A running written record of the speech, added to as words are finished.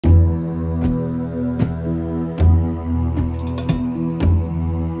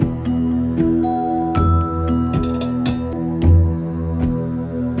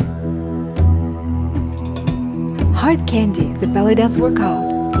candy, the Bellydance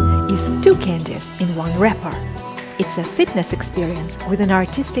Workout, is 2 candies in one wrapper. It's a fitness experience with an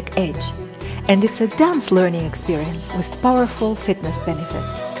artistic edge, and it's a dance learning experience with powerful fitness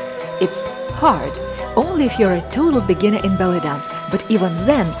benefits. It's hard only if you're a total beginner in belly dance, but even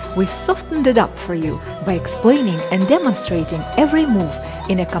then we've softened it up for you by explaining and demonstrating every move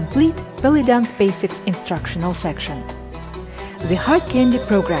in a complete Bellydance Basics instructional section. The hard candy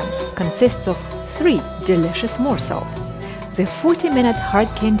program consists of 3 delicious morsels: the 40-minute hard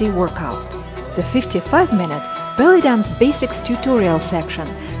candy workout, the 55-minute Bellydance Basics tutorial section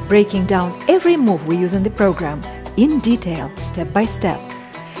breaking down every move we use in the program in detail, step by step,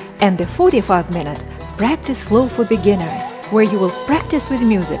 and the 45-minute practice flow for beginners, where you will practice with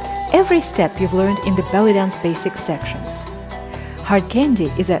music every step you've learned in the Bellydance Basics section. Hard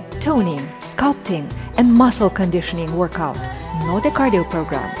candy is a toning, sculpting, and muscle conditioning workout, not a cardio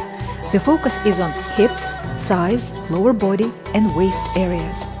program. The focus is on hips, thighs, lower body, and waist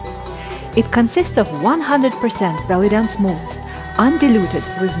areas. It consists of 100% belly dance moves, undiluted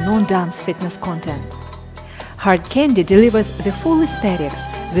with non-dance fitness content. Hard candy delivers the full aesthetics,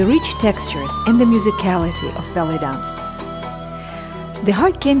 the rich textures, and the musicality of belly dance. The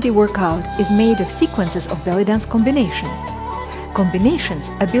hard candy workout is made of sequences of belly dance combinations. Combinations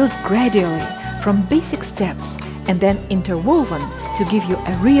are built gradually from basic steps and then interwoven to give you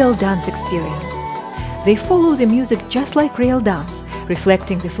a real dance experience. They follow the music just like real dance,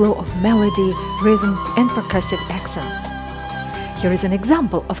 reflecting the flow of melody, rhythm, and percussive accents. Here is an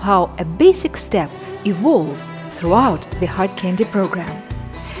example of how a basic step evolves throughout the hard candy program.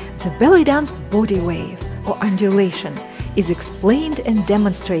 The belly dance body wave or undulation is explained and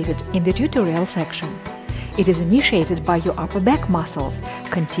demonstrated in the tutorial section. It is initiated by your upper back muscles,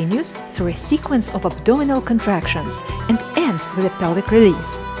 continues through a sequence of abdominal contractions, and ends with a pelvic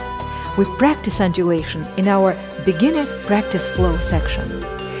release. We practice undulation in our Beginner's Practice Flow section.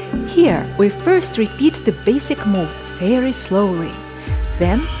 Here, we first repeat the basic move very slowly,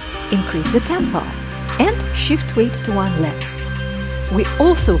 then increase the tempo and shift weight to one leg. We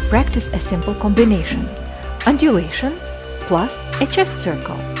also practice a simple combination: undulation plus a chest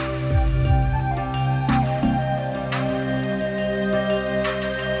circle.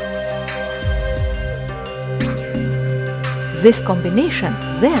 This combination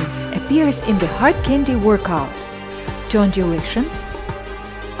then appears in the hard candy workout: 2 undulations,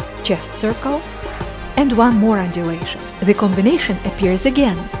 chest circle, and 1 more undulation. The combination appears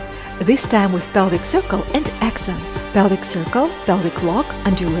again, this time with pelvic circle and accents: pelvic circle, pelvic lock,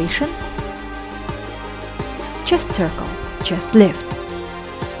 undulation, chest circle, chest lift.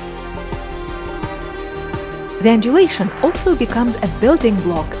 The undulation also becomes a building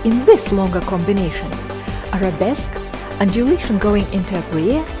block in this longer combination: arabesque, undulation going into a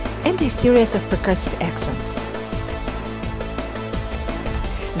plie, and a series of percussive accents.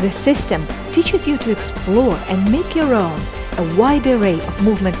 The system teaches you to explore and make your own a wide array of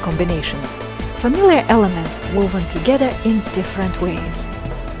movement combinations, familiar elements woven together in different ways.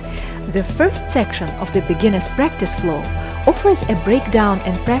 The first section of the Beginner's Practice Flow offers a breakdown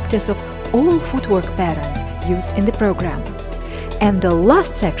and practice of all footwork patterns used in the program. And the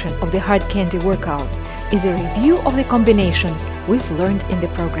last section of the hard candy workout is a review of the combinations we've learned in the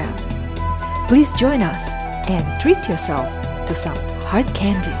program. Please join us and treat yourself to some hard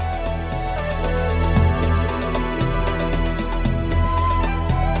candy.